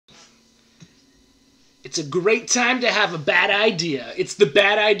It's a great time to have a bad idea. It's the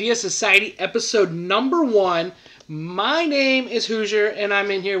Bad Idea Society, episode number 1. My name is Hoosier, and I'm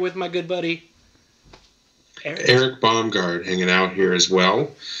in here with my good buddy, Eric Baumgard, hanging out here as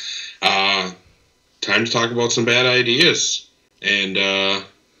well. Time to talk about some bad ideas. And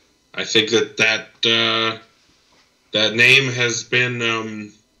I think that name has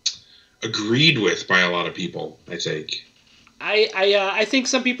been agreed with by a lot of people, I think. I think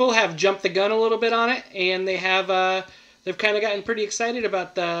some people have jumped the gun a little bit on it, and they've kind of gotten pretty excited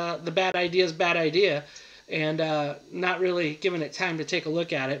about the bad idea, and not really giving it time to take a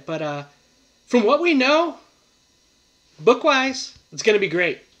look at it. But from what we know, book-wise, it's going to be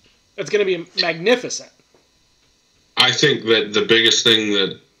great. It's going to be magnificent. I think that the biggest thing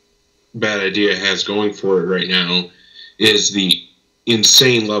that Bad Idea has going for it right now is the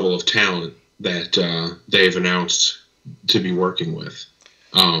insane level of talent that they've announced to be working with.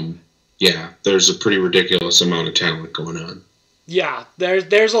 There's a pretty ridiculous amount of talent going on. Yeah,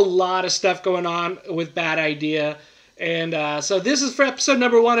 there's a lot of stuff going on with Bad Idea. And so this is for episode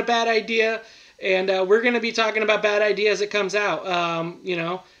number 1 of Bad Idea. And we're going to be talking about Bad Idea as it comes out.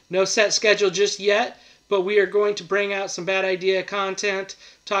 No set schedule just yet, but we are going to bring out some Bad Idea content,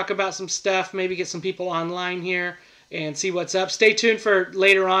 talk about some stuff, maybe get some people online here and see what's up. Stay tuned for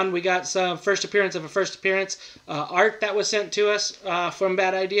later on. We got some first appearance art that was sent to us from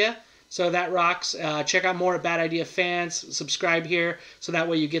Bad Idea. So that rocks. Check out more at Bad Idea fans. Subscribe here so that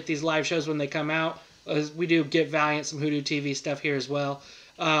way you get these live shows when they come out. We do get Valiant, some Hoodoo TV stuff here as well.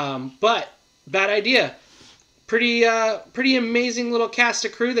 But Bad Idea. Pretty amazing little cast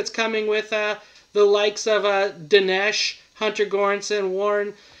of crew that's coming with the likes of Dinesh, Hunter Goranson,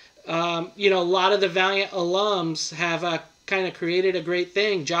 Warren. A lot of the Valiant alums have kind of created a great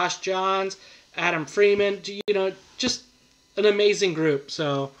thing. Josh Johns, Adam Freeman, just an amazing group.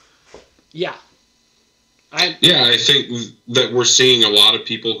 So, yeah. I think that we're seeing a lot of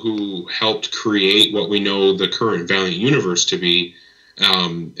people who helped create what we know the current Valiant universe to be,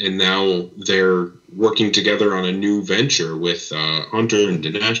 and now they're working together on a new venture with Hunter and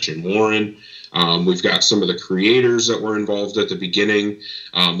Dinesh and Warren. We've got some of the creators that were involved at the beginning,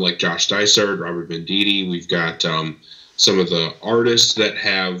 like Josh Dysart, Robert Venditti. We've got some of the artists that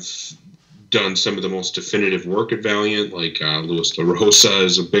have done some of the most definitive work at Valiant, like Louis LaRosa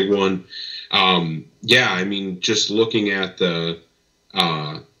is a big one. Just looking at the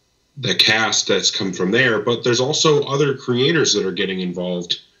cast that's come from there, but there's also other creators that are getting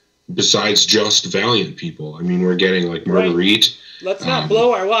involved besides just Valiant people. I mean, we're getting like Marguerite. Right. Let's not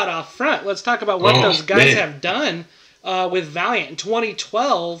blow our wad off front. Let's talk about what those guys have done with Valiant in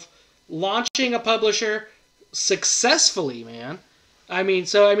 2012, launching a publisher successfully, man.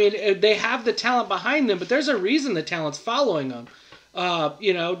 They have the talent behind them, but there's a reason the talent's following them.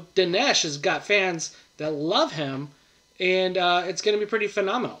 Dinesh has got fans that love him, and it's going to be pretty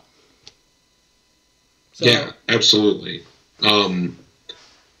phenomenal. So, yeah, absolutely.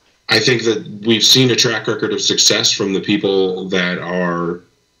 I think that we've seen a track record of success from the people that are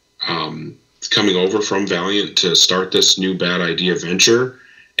coming over from Valiant to start this new Bad Idea venture,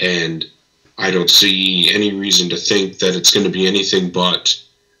 and I don't see any reason to think that it's going to be anything but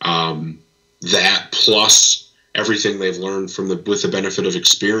that plus everything they've learned with the benefit of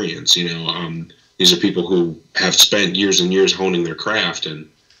experience. These are people who have spent years and years honing their craft, and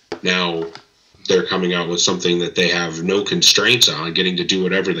now they're coming out with something that they have no constraints on, getting to do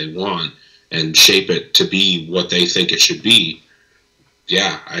whatever they want and shape it to be what they think it should be.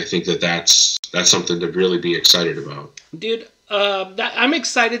 Yeah, I think that's something to really be excited about. Dude, I'm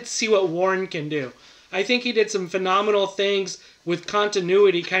excited to see what Warren can do. I think he did some phenomenal things with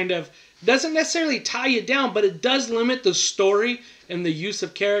continuity, kind of doesn't necessarily tie you down, but it does limit the story and the use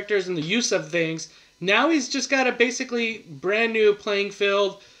of characters and the use of things. Now he's just got a basically brand new playing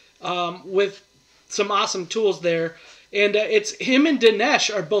field with some awesome tools there. And it's him and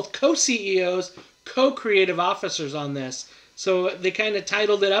Dinesh are both co-CEOs, co-creative officers on this. So they kind of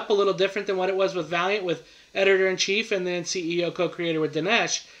titled it up a little different than what it was with Valiant, with editor-in-chief and then CEO co-creator with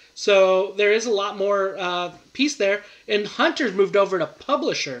Dinesh. So there is a lot more piece there. And Hunter's moved over to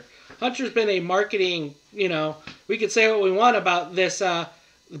publisher. Hunter's been a marketing, we could say what we want about this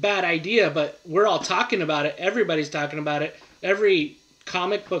Bad Idea, but we're all talking about it. Everybody's talking about it. Every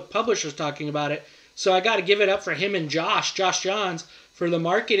comic book publisher's talking about it. So I got to give it up for him and Josh Johns, for the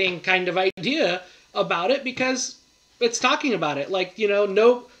marketing kind of idea about it, because it's talking about it. Like,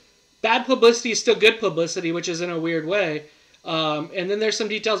 no bad publicity is still good publicity, which is in a weird way. And then there's some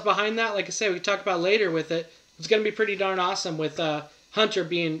details behind that. Like I said, we can talk about later with it. It's going to be pretty darn awesome with Hunter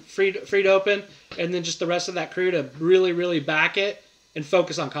being freed open, and then just the rest of that crew to really, really back it and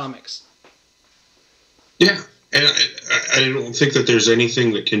focus on comics. Yeah, and I don't think that there's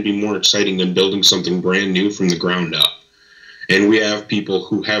anything that can be more exciting than building something brand new from the ground up. And we have people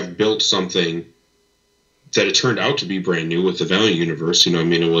who have built something that it turned out to be brand new with the Valiant universe. You know, I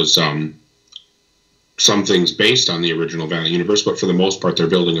mean, it was some things based on the original Valiant universe, but for the most part, they're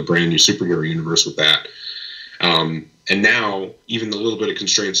building a brand new superhero universe with that. And now, even the little bit of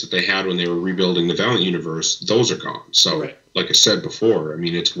constraints that they had when they were rebuilding the Valiant universe, those are gone. So, right. Like I said before, I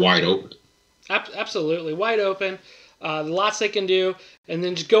mean, it's wide open. Absolutely, wide open. Lots they can do. And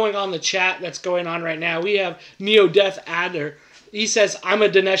then just going on the chat that's going on right now, we have Neo Death Adder. He says, I'm a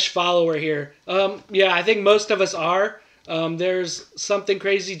Dinesh follower here. Yeah, I think most of us are. There's something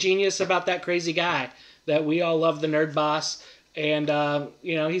crazy genius about that crazy guy that we all love, the Nerd Boss. And,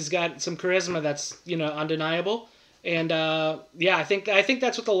 he's got some charisma that's, undeniable. And, yeah, I think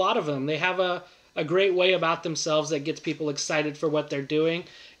that's with a lot of them. They have a great way about themselves that gets people excited for what they're doing.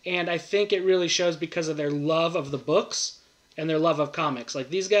 And I think it really shows because of their love of the books and their love of comics.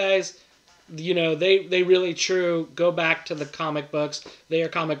 Like, these guys, they really go back to the comic books. They are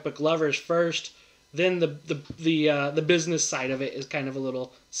comic book lovers first. Then the business side of it is kind of a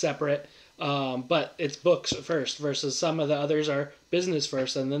little separate. But it's books first versus some of the others are business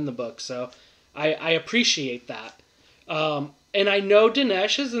first and then the books. So I appreciate that. And I know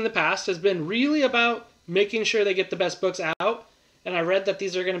Dinesh in the past has been really about making sure they get the best books out. And I read that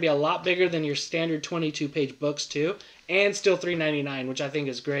these are going to be a lot bigger than your standard 22-page books too, and still $3.99, which I think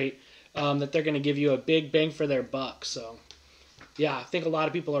is great. That they're going to give you a big bang for their buck. So, yeah, I think a lot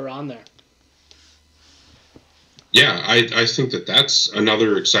of people are on there. Yeah, I think that's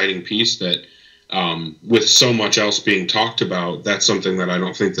another exciting piece that, with so much else being talked about, that's something that I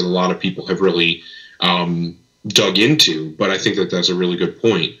don't think that a lot of people have really dug into. But I think that that's a really good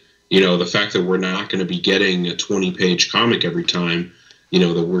point. The fact that we're not going to be getting a 20-page comic every time,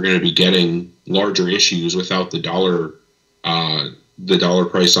 that we're going to be getting larger issues without the dollar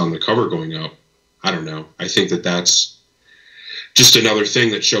price on the cover going up. I don't know. I think that that's just another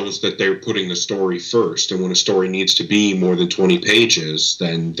thing that shows that they're putting the story first. And when a story needs to be more than 20 pages,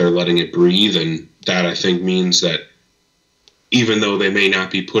 then they're letting it breathe. And that, I think, means that even though they may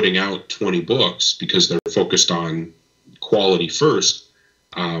not be putting out 20 books because they're focused on quality first,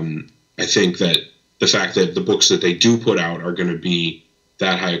 I think that the fact that the books that they do put out are going to be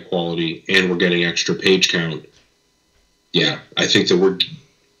that high quality and we're getting extra page count. Yeah, I think that we're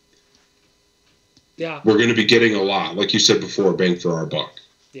going to be getting a lot, like you said before, bang for our buck.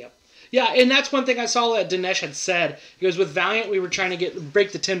 Yeah, and that's one thing I saw that Dinesh had said. He goes, with Valiant, we were trying to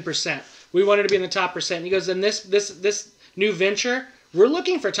break the 10%. We wanted to be in the top percent. He goes, in this new venture, we're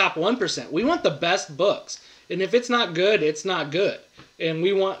looking for top 1%. We want the best books. And if it's not good, it's not good. And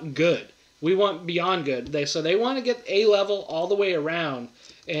we want good. We want beyond good. They want to get A level all the way around.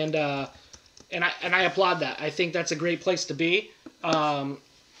 And I applaud that. I think that's a great place to be. And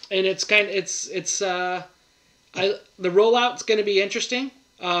it's the rollout's going to be interesting.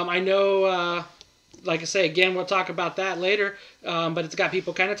 I know, like I say, again, we'll talk about that later. But it's got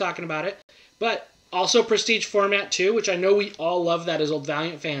people kind of talking about it. But also prestige format too, which I know we all love that as old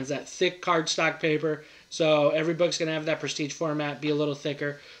Valiant fans, that thick cardstock paper. So every book's going to have that prestige format, be a little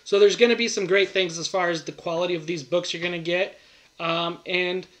thicker. So there's going to be some great things as far as the quality of these books you're going to get.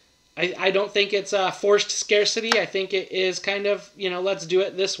 And I don't think it's a forced scarcity. I think it is kind of, let's do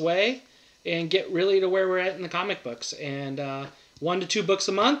it this way and get really to where we're at in the comic books. And 1 to 2 books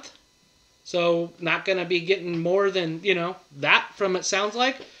a month. So not going to be getting more than, that from it sounds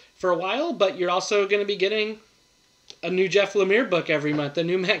like for a while. But you're also going to be getting a new Jeff Lemire book every month, a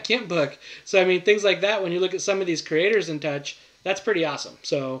new Matt Kemp book. So, I mean, things like that, when you look at some of these creators in touch, that's pretty awesome.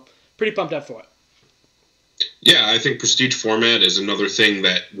 So, pretty pumped up for it. Yeah, I think prestige format is another thing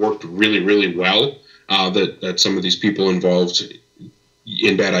that worked really, really well, that some of these people involved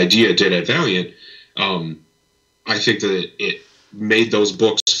in Bad Idea did at Valiant. I think that it made those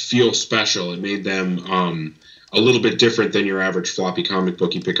books feel special. It made them a little bit different than your average floppy comic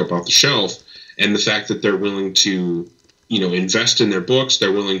book you pick up off the shelf. And the fact that they're willing to, invest in their books,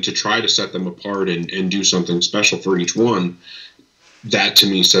 they're willing to try to set them apart and do something special for each one. That to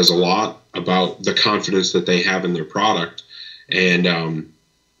me says a lot about the confidence that they have in their product. And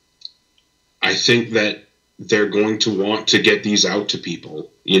I think that they're going to want to get these out to people.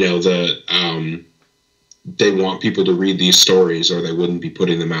 They want people to read these stories or they wouldn't be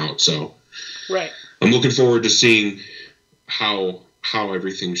putting them out. So right. I'm looking forward to seeing how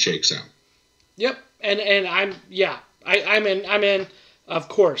everything shakes out. Yep, and I'm in. Of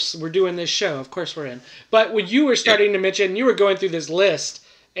course, we're doing this show. Of course, we're in. But when you were starting to mention, you were going through this list,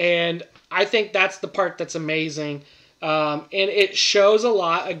 and I think that's the part that's amazing, and it shows a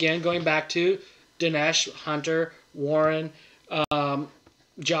lot. Again, going back to Dinesh, Hunter, Warren,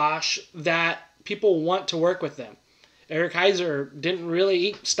 Josh, that people want to work with them. Eric Heiser didn't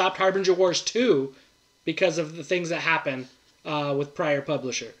really stopped Harbinger Wars 2 because of the things that happened with prior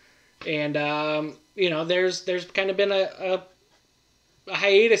publisher. And, there's kind of been a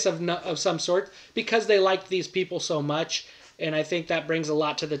hiatus of some sort because they liked these people so much. And I think that brings a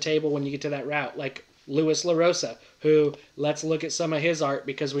lot to the table when you get to that route. Like Luis LaRosa, who, let's look at some of his art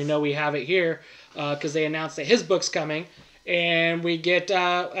because we know we have it here because they announced that his book's coming. And we get,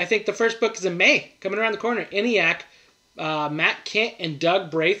 I think the first book is in May, coming around the corner. ENIAC, Matt Kent and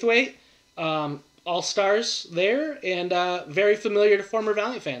Doug Braithwaite, all-stars there, and very familiar to former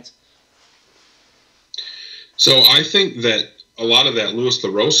Valiant fans. So I think that a lot of that Luis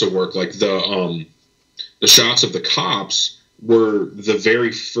LaRosa work, like the shots of the cops, were the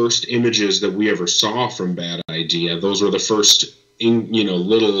very first images that we ever saw from Bad Idea. Those were the first,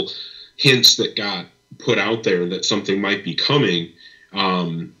 little hints that got put out there that something might be coming.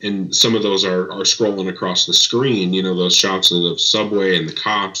 And some of those are scrolling across the screen, those shots of the subway and the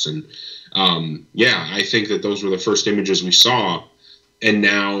cops. And I think that those were the first images we saw. And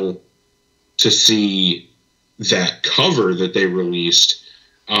now to see that cover that they released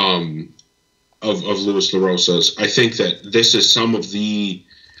of Luis LaRosa's, I think that this is some of the...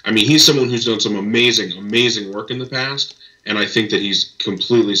 I mean, he's someone who's done some amazing, amazing work in the past, and I think that he's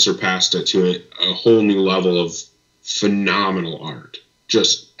completely surpassed it to a whole new level of phenomenal art.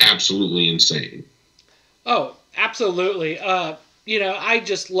 Just absolutely insane. Oh, absolutely. I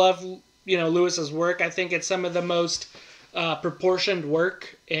just love, Lewis's work. I think it's some of the most proportioned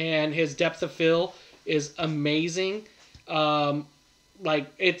work, and his depth of fill is amazing.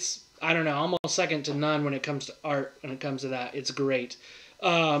 It's, I don't know, almost second to none when it comes to art, when it comes to that. It's great.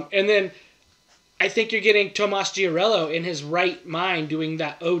 And then I think you're getting Tomas Giorello in his right mind doing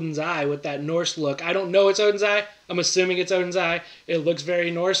that Odin's Eye with that Norse look. I don't know it's Odin's Eye. I'm assuming it's Odin's Eye. It looks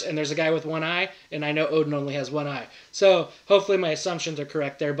very Norse, and there's a guy with one eye, and I know Odin only has one eye. So hopefully my assumptions are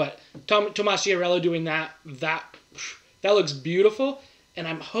correct there. But Tomas Giorello doing that looks beautiful, and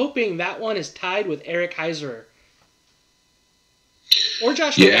I'm hoping that one is tied with Eric Heiser. Or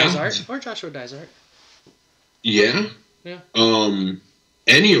Joshua Dysart. Yeah. Yeah.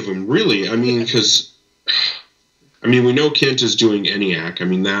 Any of them, really. I mean, because... we know Kent is doing ENIAC. I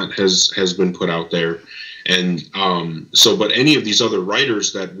mean, that has been put out there. And but any of these other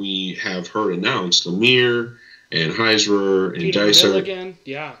writers that we have heard announced, Lemire and Heiser and Dysart... Milligan,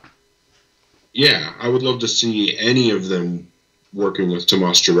 yeah. Yeah, I would love to see any of them working with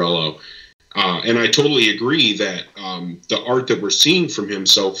Tomas Giorello. And I totally agree that the art that we're seeing from him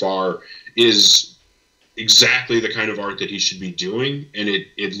so far is exactly the kind of art that he should be doing, and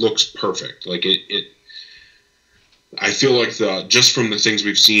it looks perfect. Like I feel like just from the things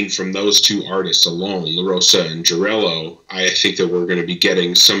we've seen from those two artists alone, LaRosa and Giorello, I think that we're going to be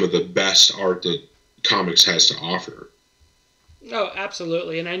getting some of the best art that comics has to offer. Oh,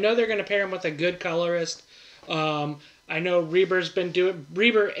 absolutely. And I know they're going to pair him with a good colorist. I know Reber's been doing,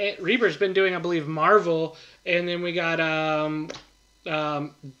 I believe, Marvel, and then we got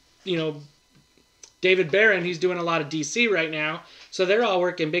David Barron, he's doing a lot of DC right now. So they're all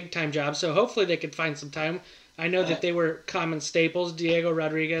working big-time jobs. So hopefully they could find some time. I know that they were common staples, Diego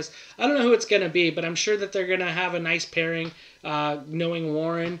Rodriguez. I don't know who it's going to be, but I'm sure that they're going to have a nice pairing, knowing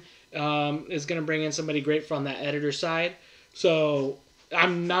Warren is going to bring in somebody great from that editor side. So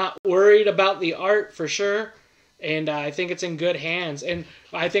I'm not worried about the art for sure. And I think it's in good hands. And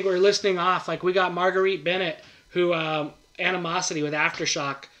I think we're listening off. Like, we got Marguerite Bennett, who Animosity with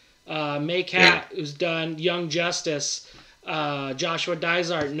Aftershock. May Cat, who's done Young Justice. Joshua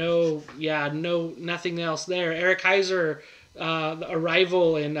Dysart, nothing else there. Eric Heiser,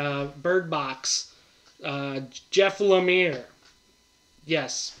 Arrival in Bird Box. Jeff Lemire.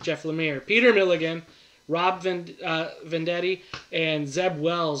 Yes, Jeff Lemire. Peter Milligan, Rob Vendetti, and Zeb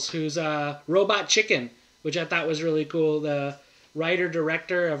Wells, who's Robot Chicken, which I thought was really cool. The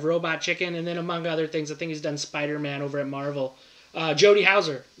writer-director of Robot Chicken, and then among other things, I think he's done Spider-Man over at Marvel. Jody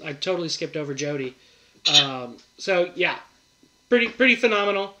Hauser. I totally skipped over Jody. So, yeah, pretty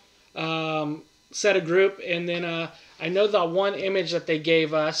phenomenal set of group. And then I know the one image that they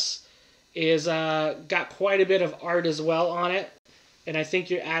gave us is got quite a bit of art as well on it. And I think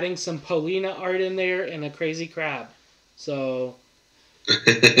you're adding some Paulina art in there and a crazy crab. So...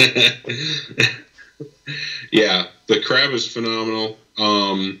 Yeah, the crab is phenomenal.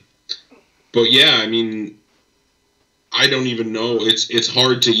 But yeah, I mean, I don't even know. It's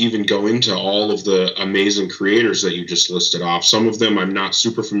hard to even go into all of the amazing creators that you just listed off. Some of them I'm not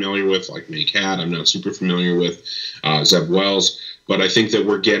super familiar with, like May Cat. I'm not super familiar with Zeb Wells. But I think that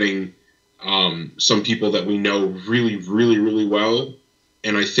we're getting some people that we know really, really, really well.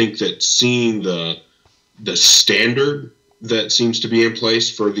 And I think that seeing the standard that seems to be in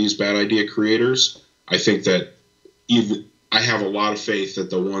place for these bad idea creators, I think that even I have a lot of faith that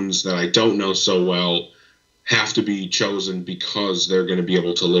the ones that I don't know so well have to be chosen because they're going to be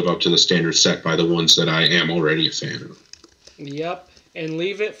able to live up to the standard set by the ones that I am already a fan of. Yep, and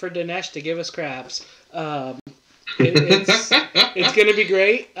leave it for Dinesh to give us craps. It's going to be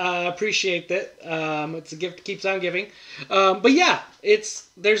great. Appreciate that. It's a gift that keeps on giving. But yeah,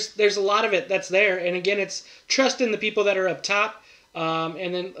 there's a lot of it that's there, and again, it's trust in the people that are up top,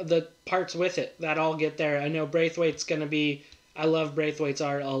 and then the parts with it that all get there. I know Braithwaite's going to be. I love Braithwaite's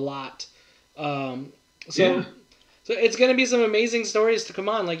art a lot. So it's going to be some amazing stories to come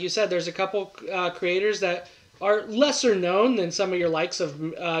on. Like you said, there's a couple creators that are lesser known than some of your likes of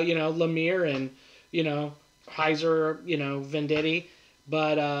Lemire and Heiser, Venditti,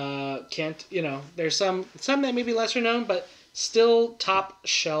 but Kent. There's some that may be lesser known, but still top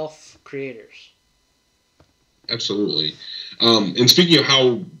shelf creators. Absolutely. And speaking of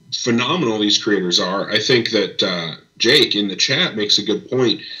how phenomenal these creators are, I think that Jake in the chat makes a good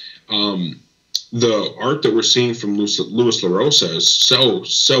point. The art that we're seeing from Luis LaRosa is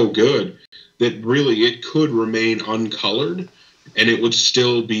so good that really it could remain uncolored and it would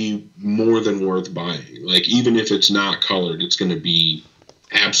still be more than worth buying. Like, even if it's not colored, it's going to be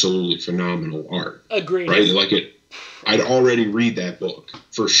absolutely phenomenal art. Agreed. Right? Like, I'd already read that book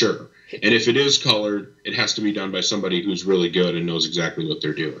for sure. And if it is colored, it has to be done by somebody who's really good and knows exactly what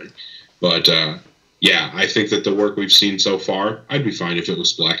they're doing. But yeah, I think that the work we've seen so far, I'd be fine if it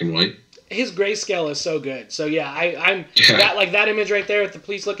was black and white. His grayscale is so good. So yeah, I'm that image right there with the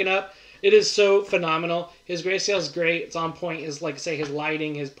police looking up. It is so phenomenal. His grayscale is great. It's on point. His his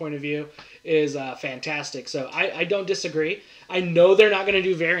lighting, his point of view is fantastic. So I don't disagree. I know they're not going to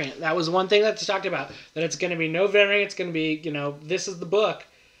do variant. That was one thing that's talked about. That it's going to be no variant. It's going to be this is the book.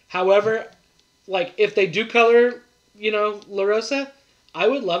 However, if they do color LaRosa, I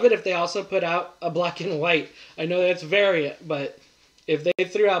would love it if they also put out a black and white. I know that's variant, but if they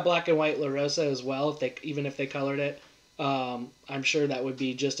threw out black and white LaRosa as well, even if they colored it, I'm sure that would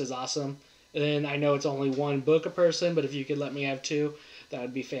be just as awesome. And then I know it's only one book a person, but if you could let me have two, that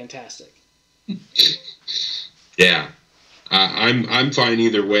would be fantastic. Yeah, I'm fine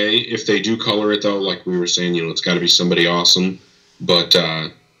either way. If they do color it though, like we were saying, it's got to be somebody awesome. But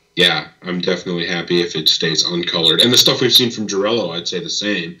yeah, I'm definitely happy if it stays uncolored. And the stuff we've seen from Jarello, I'd say the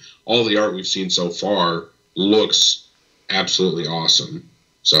same. All the art we've seen so far looks absolutely awesome.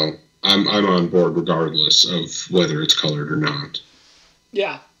 So I'm on board regardless of whether it's colored or not.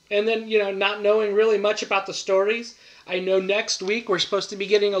 Yeah, and then not knowing really much about the stories, I know next week we're supposed to be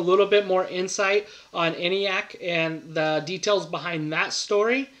getting a little bit more insight on ENIAC and the details behind that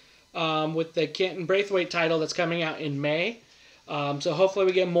story with the Kent and Braithwaite title that's coming out in May. So hopefully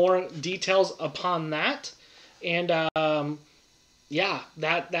we get more details upon that, and yeah,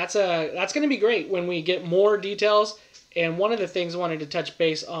 that's going to be great when we get more details. And one of the things I wanted to touch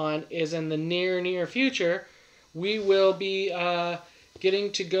base on is in the near future, we will be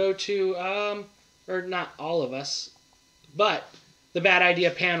getting to go to, or not all of us, but the Bad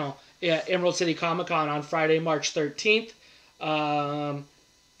Idea panel at Emerald City Comic Con on Friday, March 13th.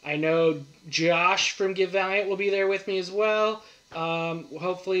 I know Josh from Give Valiant will be there with me as well.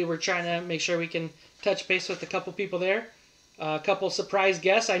 Hopefully we're trying to make sure we can touch base with a couple people there. A couple surprise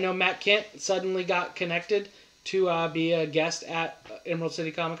guests. I know Matt Kent suddenly got connected to be a guest at Emerald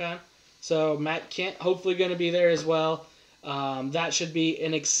City Comic Con. So Matt Kent hopefully going to be there as well. That should be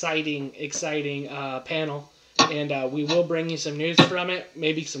an exciting panel. And we will bring you some news from it,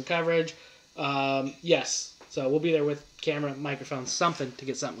 maybe some coverage. Yes, so we'll be there with camera, microphone, something to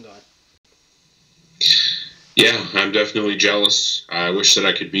get something going. Yeah, I'm definitely jealous. I wish that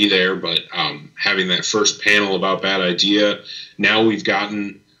I could be there, but having that first panel about Bad Idea, now we've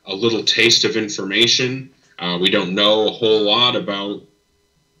gotten a little taste of information. We don't know a whole lot about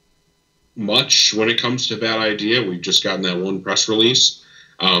much when it comes to Bad Idea. We've just gotten that one press release.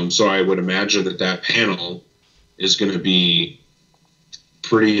 So I would imagine that panel is going to be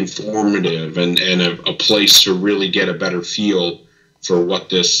pretty informative and a place to really get a better feel for what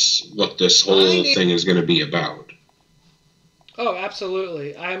this whole thing is going to be about. Oh,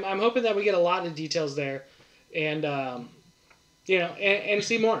 absolutely. I'm hoping that we get a lot of details there, and and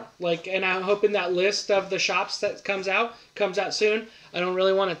see more. And I'm hoping that list of the shops that comes out soon. I don't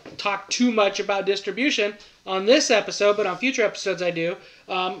really want to talk too much about distribution on this episode, but on future episodes I do.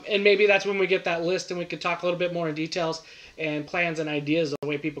 And maybe that's when we get that list and we could talk a little bit more in details and plans and ideas of the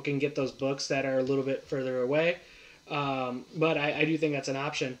way people can get those books that are a little bit further away. But I do think that's an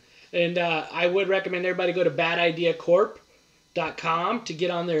option. And I would recommend everybody go to badideacorp.com to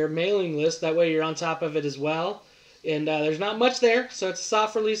get on their mailing list. That way you're on top of it as well. And there's not much there, so it's a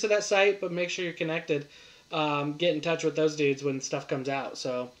soft release of that site, but make sure you're connected. Get in touch with those dudes when stuff comes out.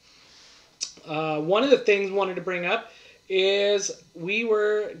 So one of the things I wanted to bring up is we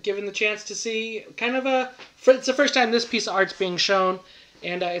were given the chance to see kind of it's the first time this piece of art's being shown,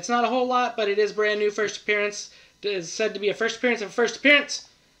 and it's not a whole lot, but it is brand new first appearance. It is said to be a first appearance of a first appearance.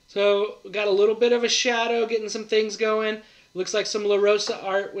 So we got a little bit of a shadow, getting some things going. Looks like some La Rosa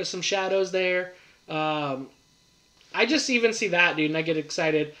art with some shadows there. I just even see that, dude, and I get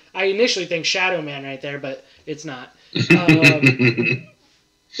excited. I initially think Shadow Man right there, but it's not.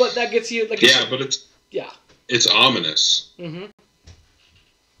 But that gets you... But it's... Yeah. It's ominous. Mm-hmm.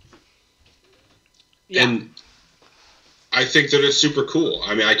 Yeah. And I think that it's super cool.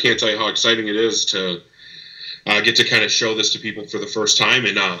 I mean, I can't tell you how exciting it is to get to kind of show this to people for the first time.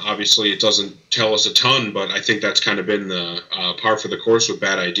 And obviously it doesn't tell us a ton, but I think that's kind of been the par for the course with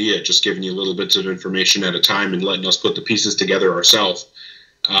Bad Idea, just giving you little bits of information at a time and letting us put the pieces together ourselves.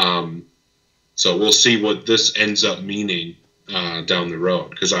 So we'll see what this ends up meaning down the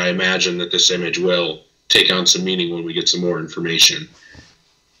road, because I imagine that this image will take on some meaning when we get some more information.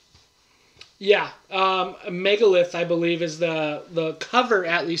 Yeah. Megalith, I believe, is the cover,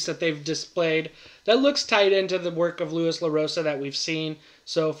 at least, that they've displayed. That looks tied into the work of Luis LaRosa that we've seen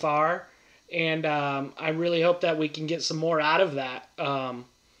so far. And I really hope that we can get some more out of that.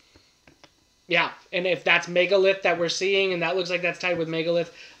 Yeah, and if that's Megalith that we're seeing, and that looks like that's tied with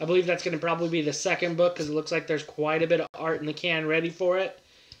Megalith, I believe that's going to probably be the second book, because it looks like there's quite a bit of art in the can ready for it.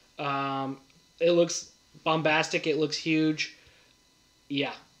 It looks bombastic. It looks huge.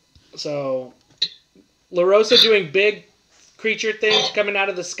 Yeah. So, La Rosa doing big creature things coming out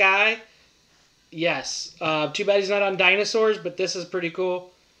of the sky. Yes. Too bad he's not on dinosaurs, but this is pretty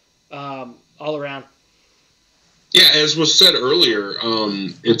cool all around. Yeah, as was said earlier,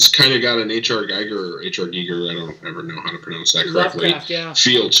 it's kind of got an H.R. Giger, I don't ever know how to pronounce that correctly, Lovecraft, yeah.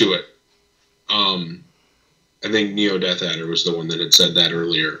 feel to it. I think Neo Death Adder was the one that had said that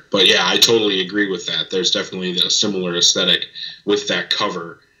earlier. But yeah, I totally agree with that. There's definitely a similar aesthetic with that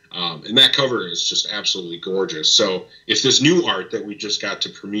cover. And that cover is just absolutely gorgeous. So if this new art that we just got to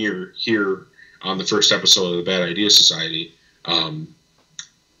premiere here on the first episode of the Bad Idea Society,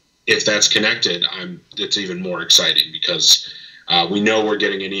 if that's connected, it's even more exciting, because we know we're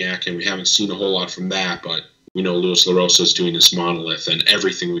getting ENIAC and we haven't seen a whole lot from that, but we know Luis LaRosa is doing this monolith, and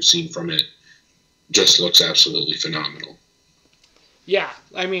everything we've seen from it just looks absolutely phenomenal. Yeah,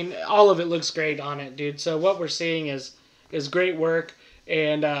 I mean, all of it looks great on it, dude. So what we're seeing is great work,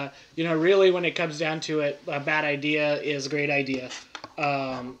 and really when it comes down to it, a Bad Idea is a great idea.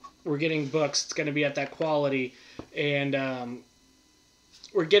 We're getting books. It's going to be at that quality, and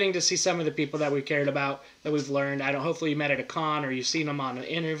we're getting to see some of the people that we cared about, that we've learned. Hopefully you met at a con or you've seen them on an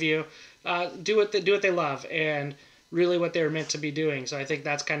interview. Do what they love, and really what they were meant to be doing. So I think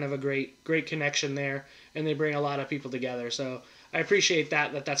that's kind of a great connection there, and they bring a lot of people together. So I appreciate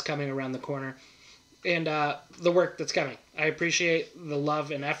that's coming around the corner, and the work that's coming. I appreciate the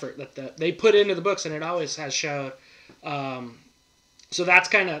love and effort that they put into the books, and it always has showed. So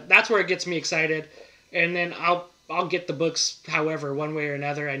that's where it gets me excited, and then I'll get the books however, one way or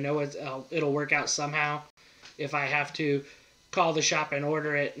another. I know it'll work out somehow. If I have to call the shop and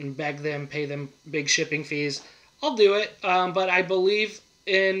order it and beg them, pay them big shipping fees, I'll do it. But I believe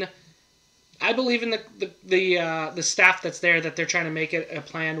in the staff that's there, that they're trying to make it a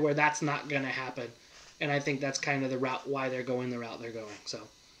plan where that's not going to happen. And I think that's kind of the route why they're going the route they're going. So.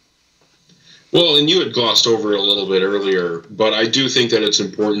 Well, and you had glossed over it a little bit earlier, but I do think that it's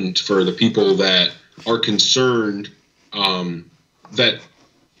important for the people that are concerned that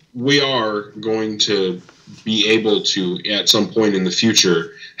we are going to be able to, at some point in the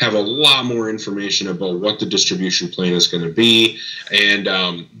future, have a lot more information about what the distribution plan is going to be.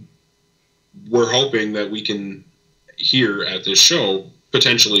 And we're hoping that we can, here at this show,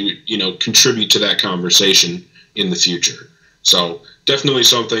 potentially, contribute to that conversation in the future. So definitely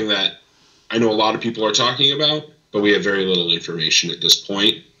something that I know a lot of people are talking about, but we have very little information at this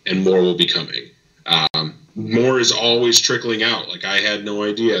point, and more will be coming. More is always trickling out. Like, I had no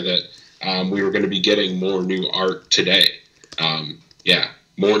idea that we were going to be getting more new art today.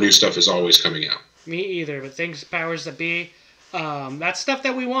 More new stuff is always coming out. Me either, but things, powers that be, that's stuff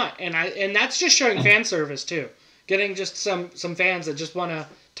that we want, and that's just showing fan service too. Getting just some fans that just want to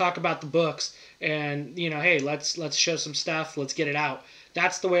talk about the books, and hey, let's show some stuff, let's get it out.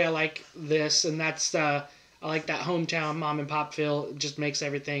 That's the way I like this, and that's I like that hometown mom and pop feel. It just makes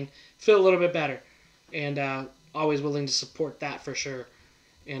everything feel a little bit better, and always willing to support that for sure.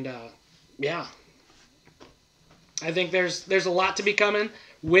 And yeah, I think there's a lot to be coming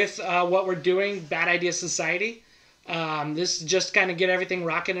with what we're doing, Bad Idea Society. This is just kind of get everything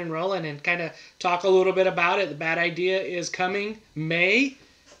rocking and rolling and kind of talk a little bit about it. The Bad Idea is coming May.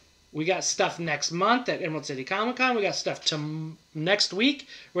 We got stuff next month at Emerald City Comic Con. We got stuff next week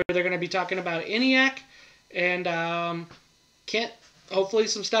where they're going to be talking about ENIAC. And hopefully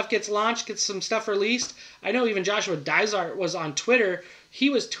some stuff gets launched, gets some stuff released. I know even Joshua Dysart was on Twitter. He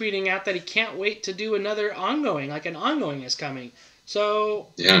was tweeting out that he can't wait to do another ongoing, like an ongoing is coming. So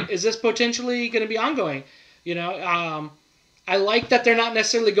is this potentially going to be ongoing? You know, I like that they're not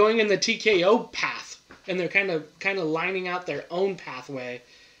necessarily going in the TKO path, and they're kind of lining out their own pathway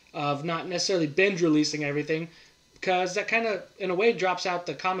of not necessarily binge releasing everything, because that kind of, in a way, drops out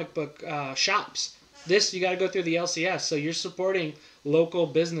the comic book shops. This, you got to go through the LCS, so you're supporting local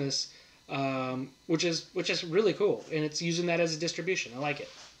business, which is really cool, and it's using that as a distribution. I like it.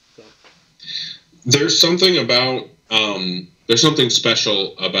 So. There's something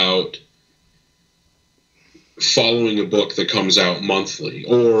special about following a book that comes out monthly,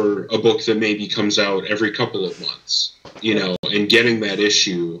 or a book that maybe comes out every couple of months, you know, and getting that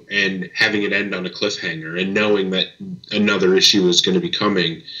issue and having it end on a cliffhanger and knowing that another issue is going to be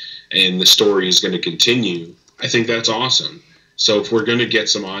coming and the story is going to continue. I think that's awesome. So if we're going to get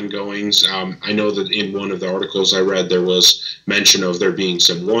some ongoings, I know that in one of the articles I read, there was mention of there being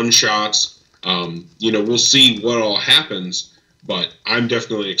some one-shots. You know, we'll see what all happens, but I'm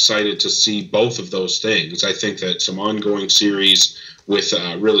definitely excited to see both of those things. I think that some ongoing series with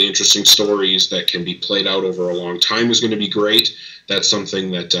really interesting stories that can be played out over a long time is going to be great. That's something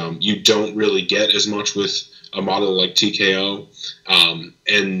that you don't really get as much with a model like TKO.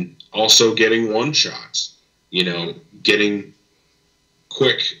 And also getting one-shots, you know, getting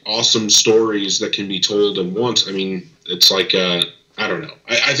quick, awesome stories that can be told in once. I mean, it's like, I don't know.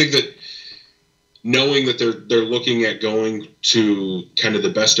 I think that knowing that they're looking at going to kind of the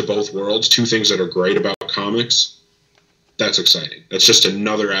best of both worlds, two things that are great about comics, that's exciting. That's just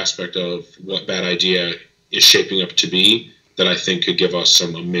another aspect of what Bad Idea is shaping up to be that I think could give us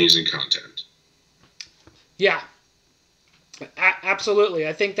some amazing content. Yeah, absolutely.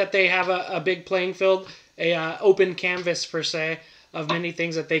 I think that they have a big playing field, a open canvas per se of many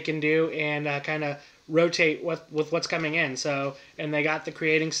things that they can do, and kind of rotate with what's coming in. So, and they got the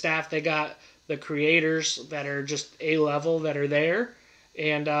creating staff, they got the creators that are just A-level that are there,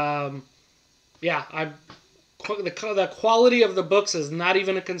 and the quality of the books is not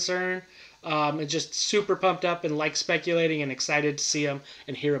even a concern. It's just super pumped up and like speculating and excited to see them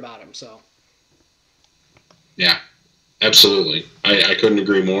and hear about them. So, yeah, absolutely. I couldn't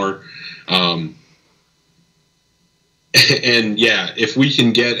agree more. And yeah, if we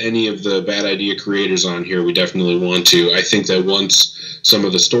can get any of the Bad Idea creators on here, we definitely want to. I think that once some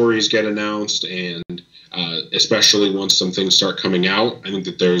of the stories get announced, and especially once some things start coming out, I think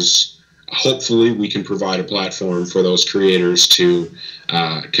that hopefully we can provide a platform for those creators to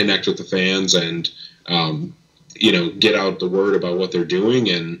connect with the fans and you know, get out the word about what they're doing,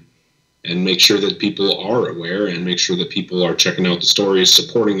 and make sure that people are aware, and make sure that people are checking out the stories,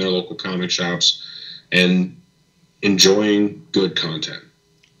 supporting their local comic shops, and enjoying good content.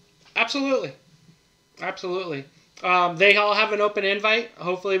 Absolutely. They all have an open invite.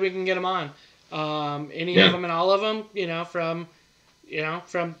 Hopefully we can get them on. Any of them and all of them, from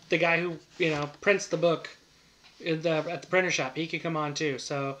the guy who, prints the book at the printer shop. He could come on too.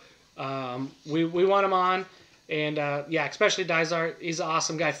 So we want him on. And especially Dysart. He's an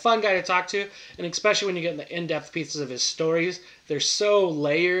awesome guy. Fun guy to talk to. And especially when you get in the in-depth pieces of his stories. They're so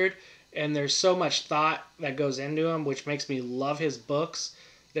layered. And there's so much thought that goes into them, which makes me love his books.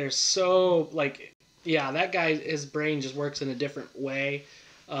 They're so, that guy, his brain just works in a different way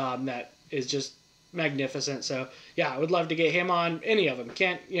that is just magnificent. So, I would love to get him on any of them.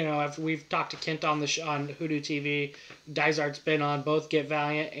 Kent, we've talked to Kent on on Hoodoo TV. Dysart's been on both Get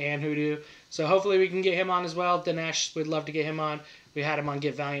Valiant and Hoodoo. So hopefully we can get him on as well. Dinesh, we'd love to get him on. We had him on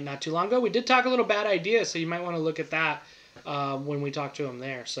Get Valiant not too long ago. We did talk a little Bad Idea, so you might want to look at that when we talk to him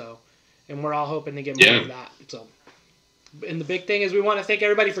there. So. And we're all hoping to get more of that. So, and the big thing is we want to thank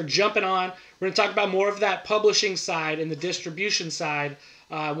everybody for jumping on. We're going to talk about more of that publishing side and the distribution side,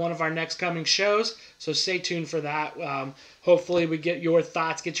 one of our next coming shows. So stay tuned for that. Hopefully we get your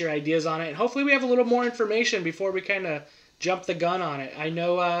thoughts, get your ideas on it. And hopefully we have a little more information before we kind of jump the gun on it. I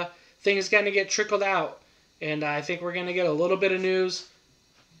know things going to get trickled out. And I think we're going to get a little bit of news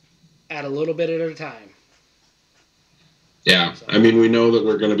at a little bit at a time. Yeah, I mean, we know that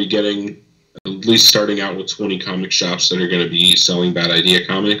we're going to be getting, at least starting out with 20 comic shops that are going to be selling Bad Idea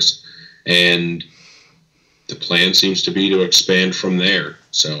comics, and the plan seems to be to expand from there.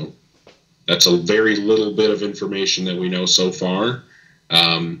 So that's a very little bit of information that we know so far.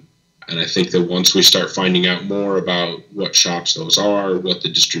 And I think that once we start finding out more about what shops those are, what the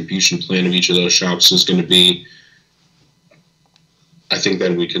distribution plan of each of those shops is going to be, I think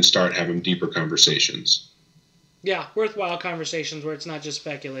then we can start having deeper conversations. Yeah, worthwhile conversations where it's not just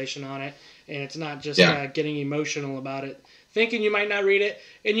speculation on it, and it's not just getting emotional about it, thinking you might not read it.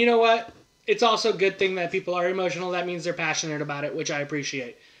 And you know what? It's also a good thing that people are emotional. That means they're passionate about it, which I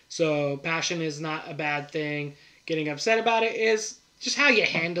appreciate. So passion is not a bad thing. Getting upset about it is just how you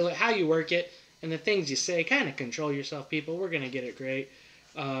handle it, how you work it, and the things you say. Kind of control yourself, people. We're going to get it great.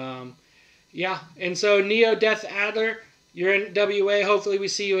 Yeah, and so Neo Death Adler, you're in WA. Hopefully we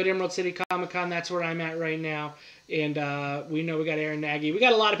see you at Emerald City Comic Con. That's where I'm at right now. And we know we got Aaron Nagy. We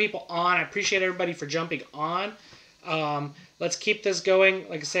got a lot of people on. I appreciate everybody for jumping on. Let's keep this going.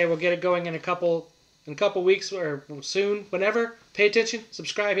 Like I say, we'll get it going in a couple weeks or soon, whenever. Pay attention,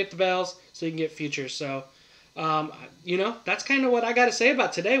 subscribe, hit the bells so you can get future. So, that's kind of what I got to say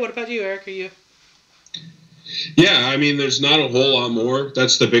about today. What about you, Eric? Are you? Yeah, I mean, there's not a whole lot more.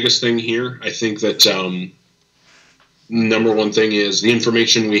 That's the biggest thing here. I think that number one thing is the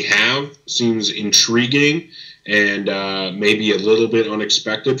information we have seems intriguing and maybe a little bit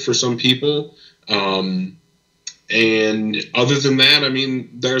unexpected for some people. And other than that, I mean,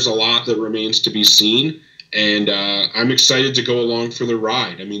 there's a lot that remains to be seen. And I'm excited to go along for the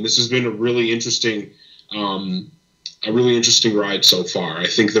ride. I mean, this has been a really interesting ride so far. I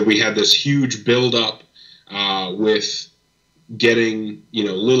think that we had this huge build-up with getting,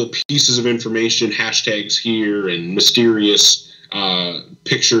 little pieces of information, hashtags here and mysterious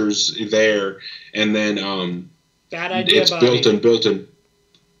pictures there, and then bad idea, it's built and built and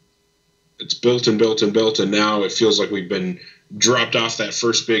it's built and built and built, and now it feels like we've been dropped off that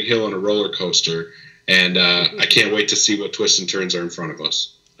first big hill on a roller coaster, and I can't wait to see what twists and turns are in front of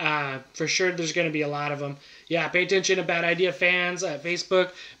us. For sure, there's going to be a lot of them. Yeah, pay attention to Bad Idea fans at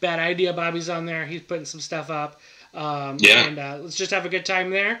Facebook. Bad Idea Bobby's on there. He's putting some stuff up. And let's just have a good time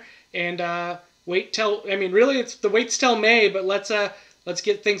there. And wait's till May, but let's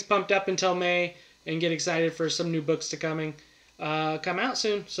get things pumped up until May and get excited for some new books to come out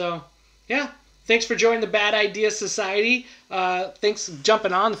soon. So, yeah. Thanks for joining the Bad Idea Society. Thanks for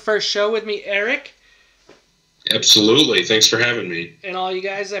jumping on the first show with me, Eric. Absolutely. Thanks for having me. And all you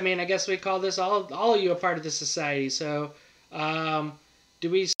guys, I guess we call this all of you a part of the society. So, do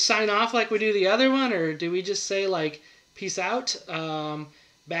we sign off like we do the other one, or do we just say, like, peace out?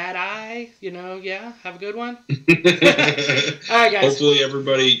 Bad eye, have a good one. All right, guys. Hopefully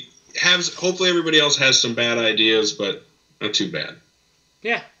everybody else has some bad ideas, but not too bad.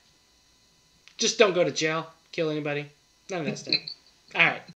 Yeah. Just don't go to jail, kill anybody. None of that stuff. All right.